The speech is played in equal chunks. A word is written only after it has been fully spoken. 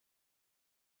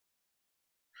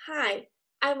Hi,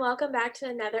 and welcome back to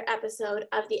another episode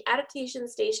of the Adaptation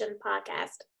Station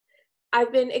podcast.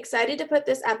 I've been excited to put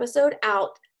this episode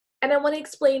out, and I want to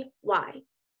explain why.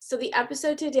 So, the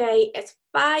episode today is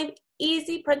 5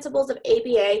 easy principles of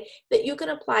ABA that you can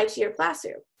apply to your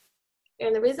classroom.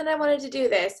 And the reason I wanted to do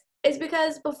this is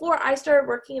because before I started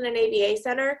working in an ABA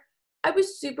center, I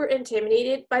was super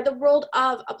intimidated by the world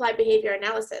of applied behavior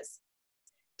analysis.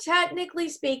 Technically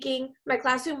speaking, my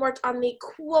classroom worked on the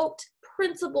quote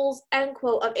principles end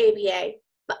quote of ABA,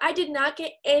 but I did not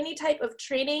get any type of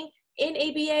training in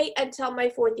ABA until my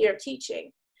 4th year of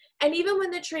teaching. And even when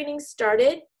the training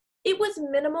started, it was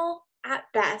minimal at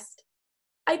best.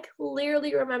 I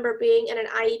clearly remember being in an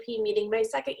IEP meeting my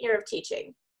 2nd year of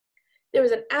teaching. There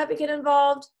was an advocate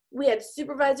involved, we had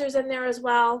supervisors in there as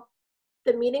well.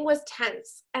 The meeting was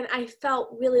tense, and I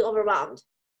felt really overwhelmed.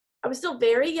 I was still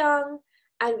very young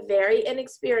and very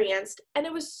inexperienced, and I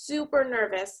was super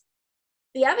nervous.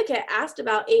 The advocate asked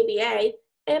about ABA,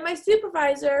 and my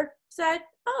supervisor said,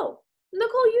 "Oh,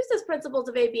 Nicole uses principles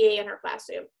of ABA in her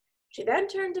classroom." She then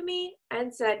turned to me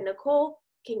and said, "Nicole,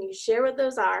 can you share what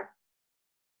those are?"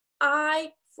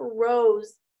 I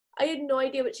froze. I had no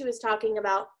idea what she was talking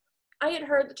about. I had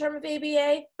heard the term of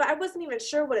ABA, but I wasn't even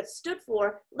sure what it stood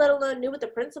for, let alone knew what the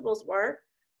principles were.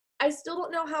 I still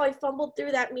don't know how I fumbled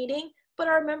through that meeting, but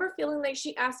I remember feeling like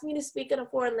she asked me to speak in a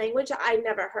foreign language that I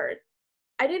never heard.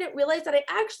 I didn't realize that I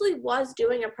actually was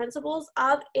doing a principles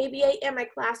of ABA in my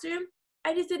classroom.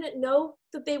 I just didn't know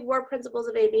that they were principles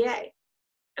of ABA.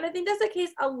 And I think that's the case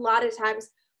a lot of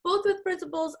times, both with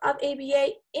principles of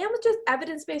ABA and with just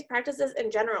evidence-based practices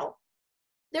in general.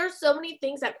 There are so many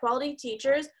things that quality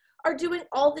teachers are doing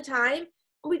all the time.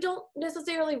 We don't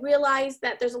necessarily realize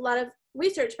that there's a lot of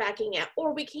research backing it,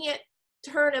 or we can't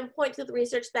turn and point to the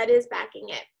research that is backing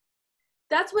it.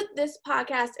 That's what this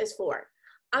podcast is for.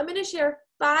 I'm going to share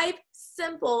 5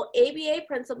 simple ABA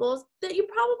principles that you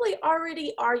probably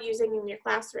already are using in your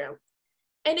classroom.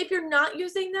 And if you're not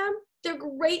using them, they're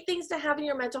great things to have in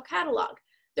your mental catalog.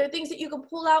 They're things that you can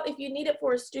pull out if you need it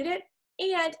for a student.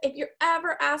 And if you're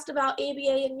ever asked about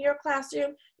ABA in your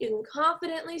classroom, you can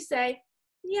confidently say,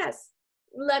 "Yes,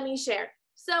 let me share."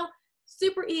 So,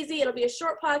 super easy. It'll be a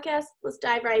short podcast. Let's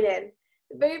dive right in.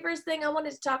 The very first thing I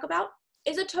wanted to talk about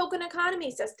is a token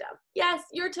economy system. Yes,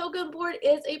 your token board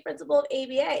is a principle of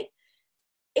ABA.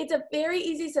 It's a very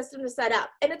easy system to set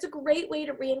up, and it's a great way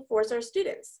to reinforce our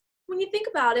students. When you think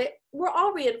about it, we're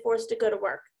all reinforced to go to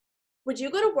work. Would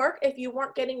you go to work if you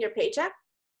weren't getting your paycheck?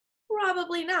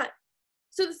 Probably not.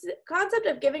 So the concept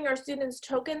of giving our students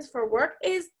tokens for work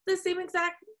is the same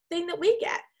exact thing that we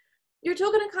get. Your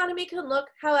token economy can look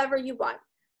however you want.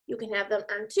 You can have them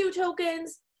earn 2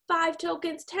 tokens, 5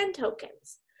 tokens, 10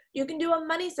 tokens. You can do a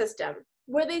money system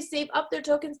where they save up their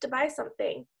tokens to buy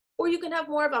something. Or you can have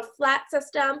more of a flat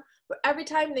system where every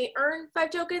time they earn 5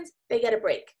 tokens, they get a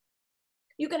break.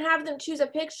 You can have them choose a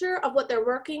picture of what they're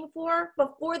working for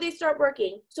before they start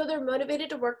working, so they're motivated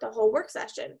to work the whole work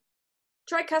session.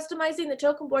 Try customizing the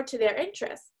token board to their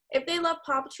interests. If they love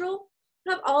Paw Patrol,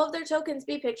 have all of their tokens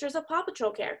be pictures of Paw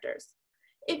Patrol characters.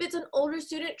 If it's an older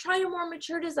student, try a more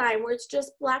mature design where it's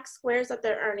just black squares that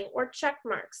they're earning or check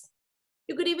marks.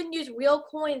 You could even use real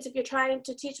coins if you're trying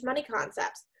to teach money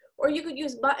concepts, or you could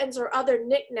use buttons or other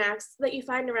knickknacks that you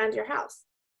find around your house.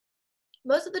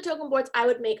 Most of the token boards I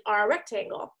would make are a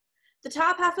rectangle. The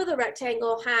top half of the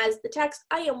rectangle has the text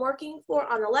 "I am working for"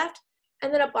 on the left,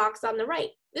 and then a box on the right.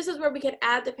 This is where we can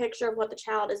add the picture of what the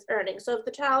child is earning. So if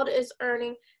the child is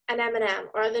earning an M&M,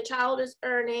 or the child is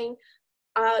earning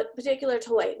a particular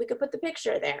toy, we could put the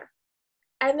picture there.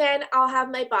 And then I'll have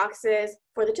my boxes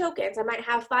for the tokens. I might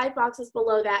have 5 boxes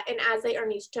below that, and as they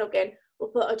earn each token,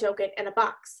 we'll put a token in a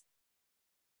box.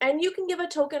 And you can give a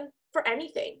token for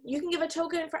anything. You can give a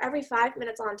token for every 5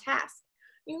 minutes on task.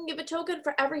 You can give a token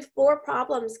for every 4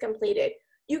 problems completed.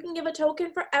 You can give a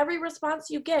token for every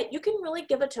response you get. You can really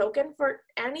give a token for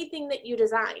anything that you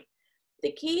design.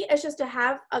 The key is just to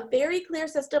have a very clear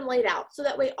system laid out so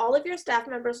that way all of your staff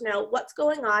members know what's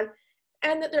going on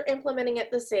and that they're implementing it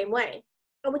the same way.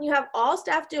 And when you have all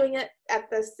staff doing it at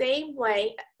the same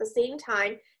way, at the same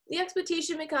time, the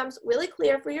expectation becomes really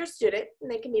clear for your student and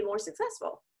they can be more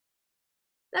successful.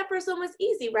 That first one was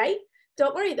easy, right?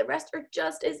 Don't worry, the rest are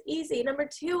just as easy. Number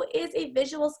 2 is a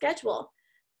visual schedule.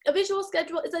 A visual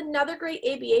schedule is another great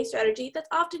ABA strategy that's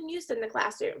often used in the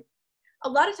classroom. A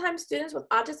lot of times, students with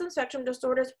autism spectrum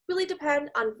disorders really depend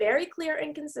on very clear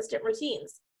and consistent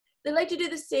routines. They like to do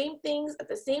the same things at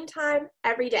the same time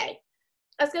every day.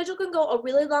 A schedule can go a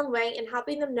really long way in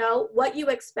helping them know what you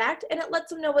expect, and it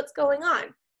lets them know what's going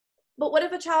on. But what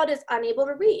if a child is unable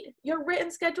to read? Your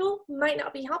written schedule might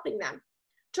not be helping them.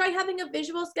 try having a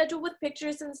visual schedule with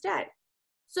pictures instead.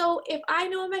 So if I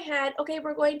know in my head, okay,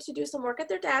 we're going to do some work at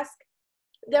their desk,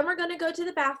 then we're going to go to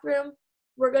the bathroom,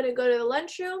 we're going to go to the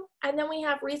lunchroom, and then we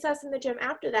have recess in the gym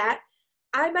after that,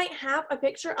 I might have a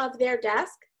picture of their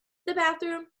desk, the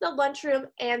bathroom, the lunchroom,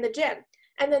 and the gym.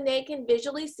 And then they can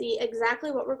visually see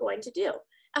exactly what we're going to do.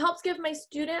 It helps give my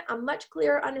student a much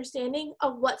clearer understanding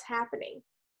of what's happening.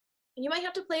 You might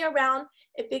have to play around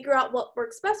and figure out what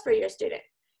works best for your student.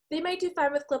 They might do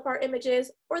fine with clip art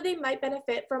images, or they might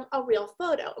benefit from a real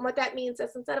photo. And what that means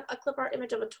is instead of a clip art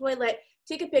image of a toilet,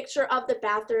 take a picture of the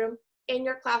bathroom in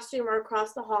your classroom or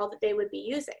across the hall that they would be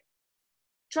using.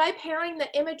 Try pairing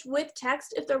the image with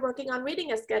text if they're working on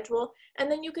reading a schedule, and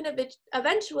then you can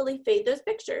eventually fade those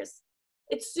pictures.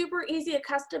 It's super easy to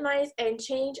customize and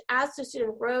change as the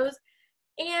student grows.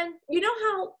 And you know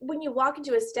how when you walk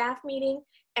into a staff meeting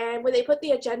and when they put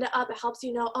the agenda up, it helps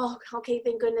you know, oh, okay,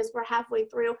 thank goodness we're halfway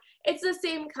through. It's the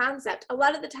same concept. A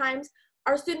lot of the times,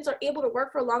 our students are able to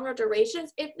work for longer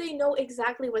durations if they know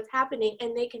exactly what's happening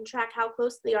and they can track how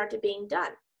close they are to being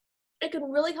done. It can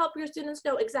really help your students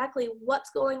know exactly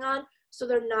what's going on so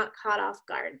they're not caught off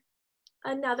guard.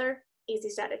 Another easy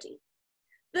strategy.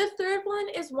 The third one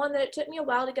is one that it took me a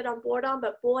while to get on board on,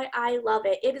 but boy, I love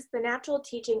it. It is the natural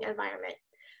teaching environment.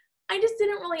 I just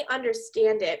didn't really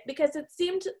understand it because it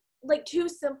seemed like too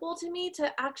simple to me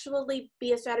to actually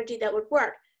be a strategy that would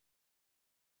work.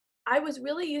 I was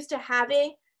really used to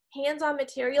having hands-on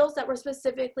materials that were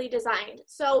specifically designed.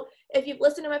 So if you've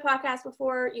listened to my podcast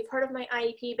before, you've heard of my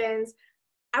IEP bins,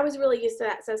 I was really used to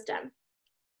that system.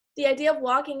 The idea of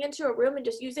walking into a room and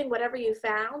just using whatever you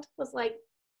found was like,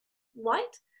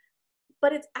 what?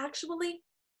 But it's actually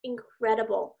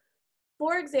incredible.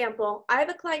 For example, I have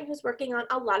a client who's working on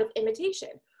a lot of imitation.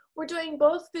 We're doing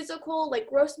both physical, like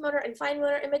gross motor and fine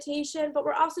motor imitation, but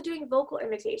we're also doing vocal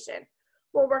imitation.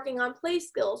 We're working on play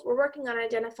skills. We're working on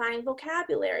identifying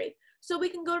vocabulary. So we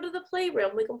can go to the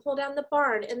playroom. We can pull down the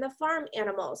barn and the farm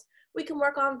animals. We can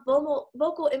work on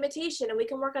vocal imitation, and we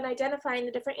can work on identifying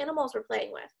the different animals we're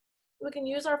playing with. We can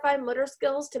use our fine motor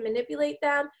skills to manipulate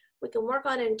them. We can work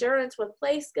on endurance with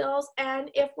play skills.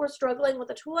 And if we're struggling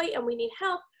with a toy and we need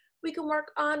help, we can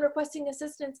work on requesting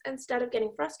assistance instead of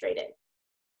getting frustrated.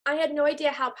 I had no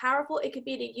idea how powerful it could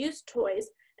be to use toys.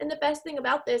 And the best thing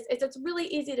about this is it's really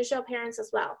easy to show parents as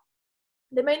well.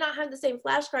 They may not have the same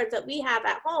flashcards that we have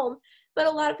at home, but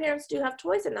a lot of parents do have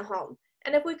toys in the home.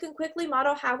 And if we can quickly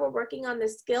model how we're working on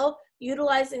this skill,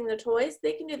 utilizing the toys,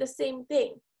 they can do the same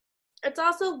thing. It's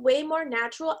also way more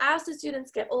natural as the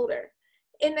students get older.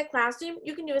 In the classroom,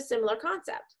 you can do a similar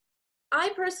concept. I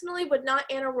personally would not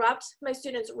interrupt my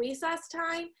students' recess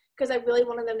time because I really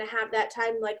wanted them to have that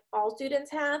time like all students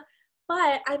have,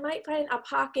 but I might find a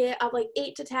pocket of like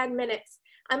 8 to 10 minutes.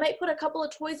 I might put a couple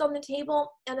of toys on the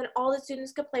table and then all the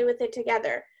students could play with it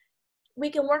together. We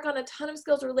can work on a ton of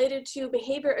skills related to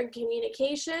behavior and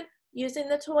communication using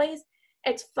the toys.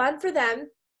 It's fun for them.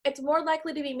 It's more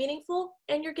likely to be meaningful,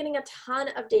 and you're getting a ton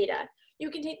of data. You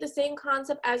can take the same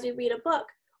concept as you read a book,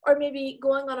 or maybe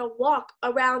going on a walk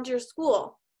around your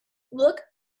school. Look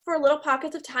for little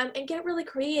pockets of time and get really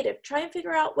creative. Try and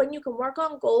figure out when you can work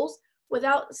on goals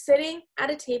without sitting at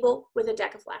a table with a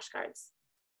deck of flashcards.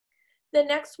 The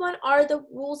next one are the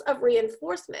rules of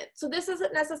reinforcement. So this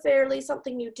isn't necessarily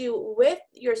something you do with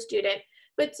your student,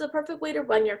 but it's the perfect way to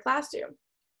run your classroom.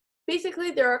 Basically,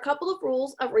 there are a couple of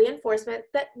rules of reinforcement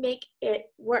that make it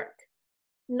work.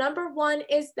 Number one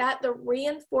is that the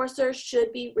reinforcer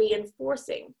should be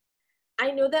reinforcing.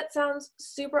 I know that sounds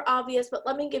super obvious, but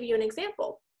let me give you an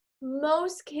example.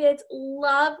 Most kids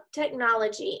love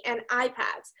technology and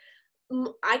iPads.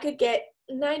 I could get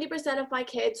 90% of my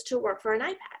kids to work for an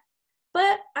iPad.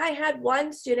 But I had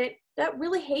one student that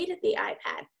really hated the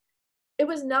iPad. It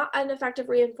was not an effective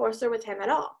reinforcer with him at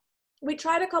all. We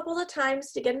tried a couple of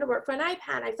times to get him to work for an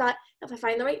iPad. I thought, if I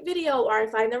find the right video or I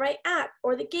find the right app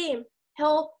or the game,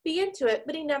 he'll be into it,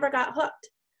 but he never got hooked.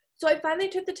 So I finally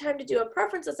took the time to do a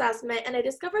preference assessment, and I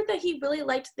discovered that he really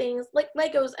liked things like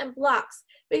Legos and blocks.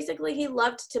 Basically, he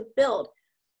loved to build.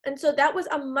 And so that was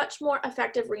a much more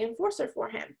effective reinforcer for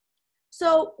him.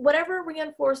 So whatever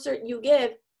reinforcer you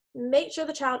give, make sure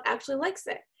the child actually likes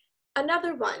it.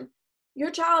 Another one,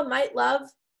 your child might love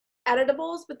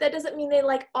editables, but that doesn't mean they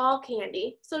like all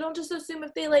candy. So don't just assume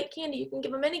if they like candy, you can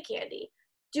give them any candy.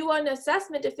 Do an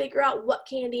assessment to figure out what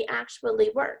candy actually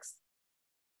works.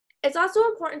 It's also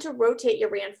important to rotate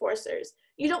your reinforcers.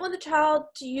 You don't want the child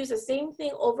to use the same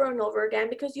thing over and over again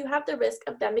because you have the risk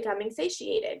of them becoming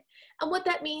satiated. And what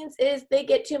that means is they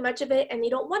get too much of it and they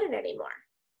don't want it anymore.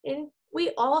 And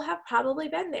we all have probably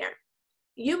been there.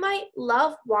 You might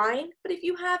love wine, but if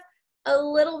you have a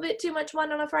little bit too much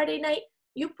wine on a Friday night,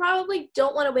 you probably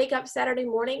don't want to wake up Saturday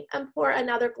morning and pour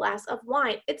another glass of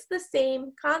wine. It's the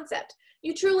same concept.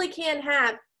 You truly can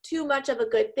have too much of a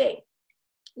good thing.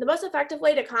 The most effective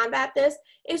way to combat this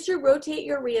is to rotate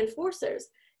your reinforcers.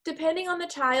 Depending on the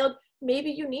child,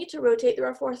 maybe you need to rotate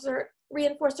the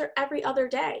reinforcer every other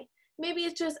day. Maybe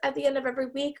it's just at the end of every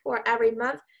week or every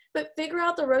month, but figure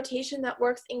out the rotation that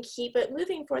works and keep it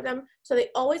moving for them so they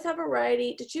always have a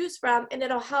variety to choose from, and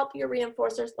it'll help your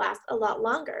reinforcers last a lot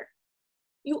longer.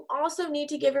 You also need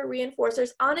to give your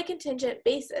reinforcers on a contingent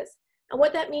basis. And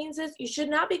what that means is you should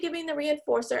not be giving the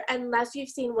reinforcer unless you've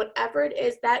seen whatever it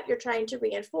is that you're trying to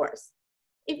reinforce.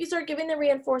 If you start giving the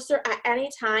reinforcer at any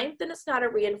time, then it's not a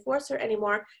reinforcer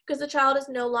anymore because the child is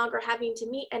no longer having to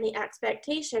meet any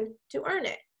expectation to earn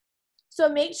it. So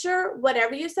make sure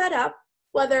whatever you set up,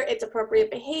 whether it's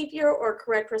appropriate behavior or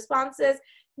correct responses,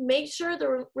 make sure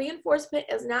the reinforcement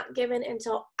is not given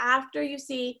until after you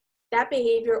see that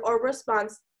behavior or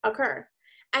response occur.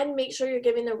 And make sure you're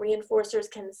giving the reinforcers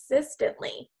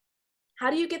consistently. How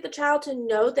do you get the child to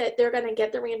know that they're going to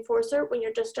get the reinforcer when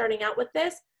you're just starting out with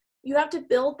this? You have to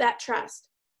build that trust.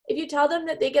 If you tell them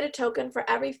that they get a token for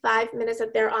every 5 minutes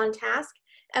that they're on task,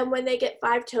 and when they get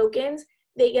 5 tokens,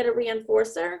 they get a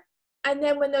reinforcer, and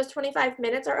then when those 25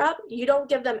 minutes are up, you don't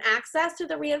give them access to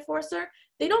the reinforcer,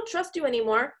 they don't trust you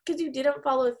anymore because you didn't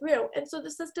follow through, and so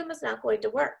the system is not going to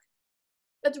work.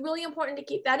 It's really important to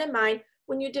keep that in mind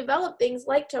when you develop things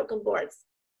like token boards.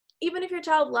 Even if your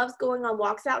child loves going on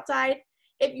walks outside,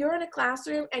 if you're in a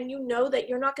classroom and you know that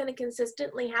you're not going to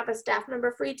consistently have a staff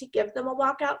member free to give them a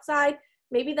walk outside,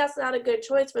 maybe that's not a good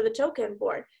choice for the token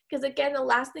board. Because again, the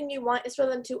last thing you want is for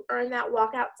them to earn that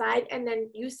walk outside and then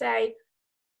you say,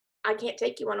 I can't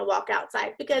take you on a walk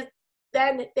outside, because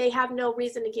then they have no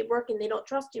reason to keep working. They don't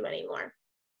trust you anymore.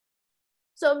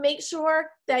 So make sure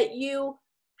that you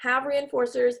have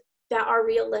reinforcers that are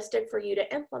realistic for you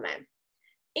to implement.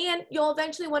 And you'll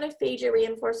eventually want to fade your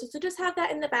reinforcers, so just have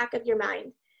that in the back of your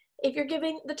mind. If you're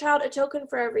giving the child a token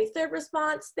for every 3rd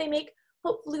response they make,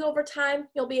 hopefully over time,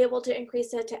 you'll be able to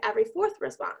increase it to every 4th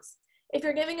response. If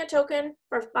you're giving a token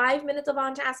for 5 minutes of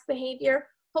on-task behavior,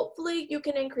 hopefully you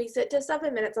can increase it to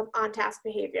 7 minutes of on-task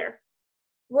behavior.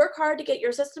 Work hard to get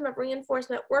your system of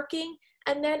reinforcement working,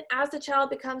 and then as the child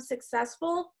becomes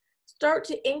successful, start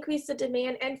to increase the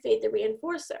demand and fade the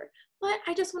reinforcer. But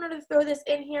I just wanted to throw this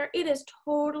in here. It is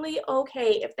totally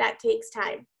okay if that takes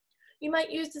time. You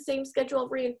might use the same schedule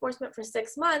of reinforcement for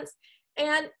 6 months,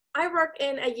 and I work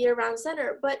in a year-round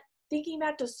center, but thinking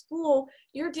back to school,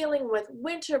 you're dealing with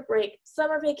winter break,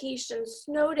 summer vacations,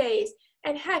 snow days,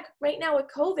 and heck, right now with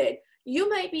COVID, you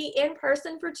might be in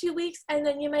person for 2 weeks and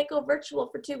then you might go virtual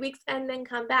for 2 weeks and then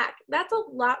come back. That's a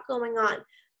lot going on.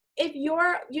 If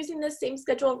you're using the same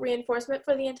schedule of reinforcement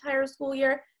for the entire school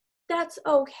year, that's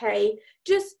okay.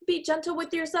 Just be gentle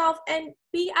with yourself and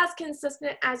be as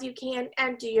consistent as you can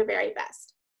and do your very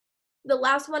best. The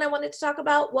last one I wanted to talk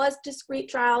about was discrete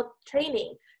trial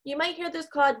training. You might hear this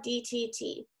called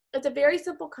DTT. It's a very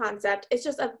simple concept. It's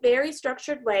just a very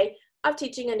structured way of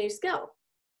teaching a new skill.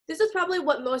 This is probably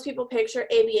what most people picture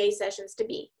ABA sessions to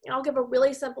be. And I'll give a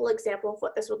really simple example of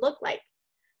what this would look like.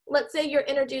 Let's say you're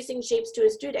introducing shapes to a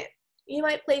student. You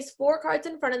might place 4 cards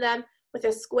in front of them with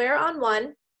a square on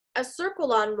one, a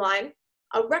circle on one,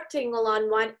 a rectangle on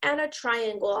one, and a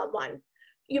triangle on one.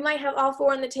 You might have all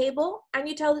 4 on the table, and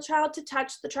you tell the child to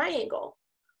touch the triangle.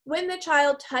 When the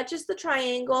child touches the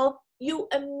triangle, you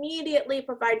immediately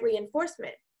provide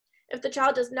reinforcement. If the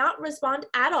child does not respond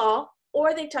at all,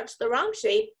 or they touch the wrong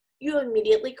shape, you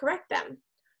immediately correct them.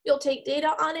 You'll take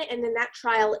data on it, and then that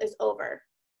trial is over.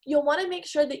 You'll want to make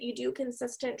sure that you do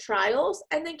consistent trials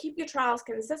and then keep your trials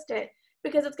consistent,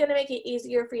 because it's going to make it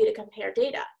easier for you to compare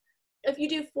data. If you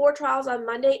do 4 trials on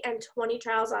Monday and 20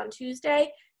 trials on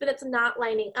Tuesday, then it's not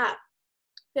lining up.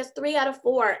 Because 3 out of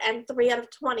 4 and 3 out of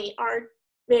 20 are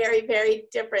very, very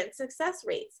different success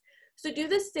rates. So do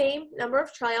the same number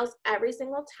of trials every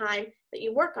single time that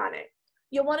you work on it.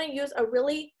 You'll want to use a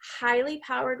really highly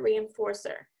powered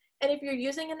reinforcer. And if you're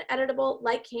using an editable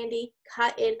like candy,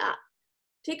 cut it up.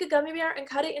 Take a gummy bear and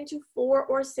cut it into 4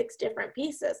 or 6 different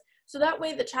pieces. So that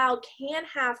way the child can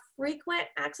have frequent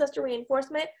access to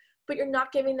reinforcement, but you're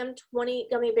not giving them 20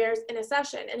 gummy bears in a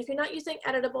session. And if you're not using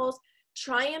editables,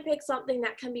 try and pick something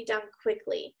that can be done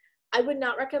quickly. I would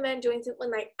not recommend doing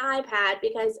something like iPad,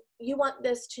 because you want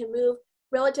this to move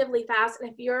relatively fast. And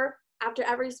if you're, after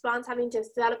every response, having to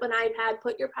set up an iPad,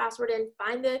 put your password in,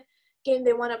 find the game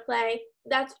they want to play,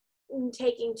 that's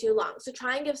taking too long. So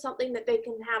try and give something that they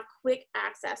can have quick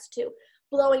access to.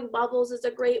 Blowing bubbles is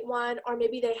a great one, or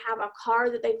maybe they have a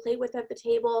card that they play with at the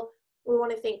table. We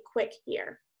want to think quick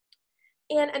here.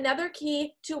 And another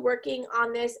key to working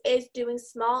on this is doing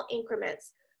small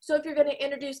increments. So if you're going to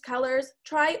introduce colors,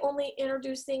 try only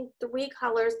introducing 3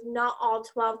 colors, not all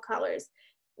 12 colors.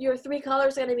 Your 3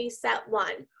 colors are going to be set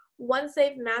 1. Once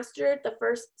they've mastered the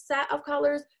first set of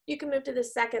colors, you can move to the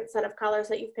second set of colors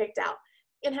that you've picked out.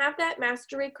 And have that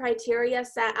mastery criteria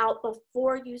set out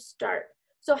before you start.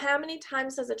 So how many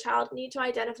times does a child need to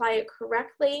identify it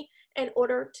correctly in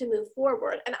order to move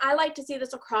forward? And I like to see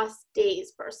this across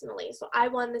days personally. So I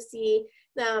want to see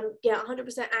them get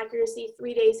 100% accuracy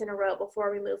 3 days in a row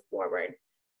before we move forward.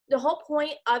 The whole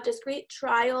point of discrete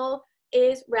trial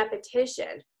is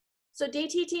repetition. So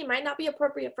DTT might not be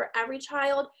appropriate for every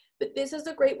child, but this is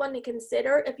a great one to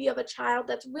consider if you have a child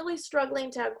that's really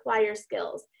struggling to acquire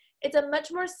skills. It's a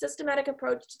much more systematic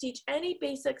approach to teach any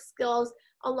basic skills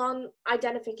along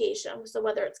identification. So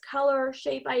whether it's color,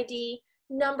 shape ID,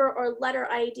 number or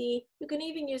letter ID, you can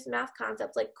even use math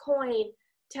concepts like coin,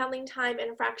 telling time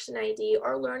and fraction ID,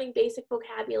 or learning basic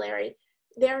vocabulary,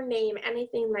 their name,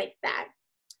 anything like that.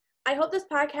 I hope this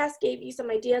podcast gave you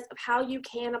some ideas of how you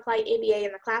can apply ABA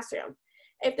in the classroom.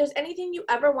 If there's anything you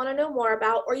ever want to know more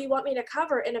about or you want me to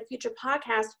cover in a future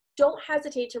podcast, don't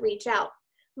hesitate to reach out.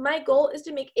 My goal is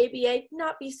to make ABA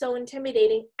not be so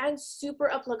intimidating and super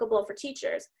applicable for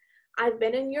teachers. I've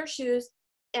been in your shoes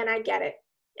and I get it.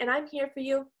 And I'm here for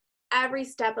you every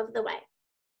step of the way.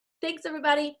 Thanks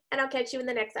everybody, and I'll catch you in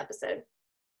the next episode.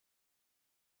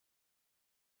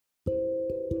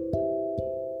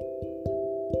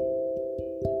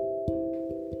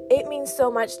 It means so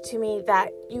much to me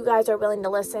that you guys are willing to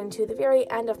listen to the very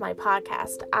end of my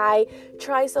podcast. I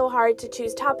try so hard to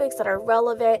choose topics that are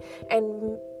relevant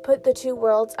and put the two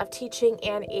worlds of teaching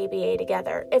and ABA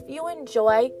together. If you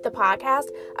enjoy the podcast,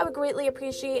 I would greatly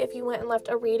appreciate if you went and left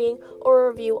a rating or a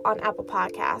review on Apple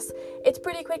Podcasts. It's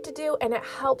pretty quick to do and it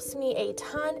helps me a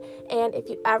ton. And if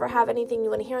you ever have anything you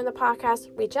want to hear in the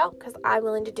podcast, reach out because I'm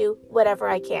willing to do whatever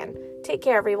I can. Take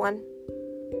care, everyone.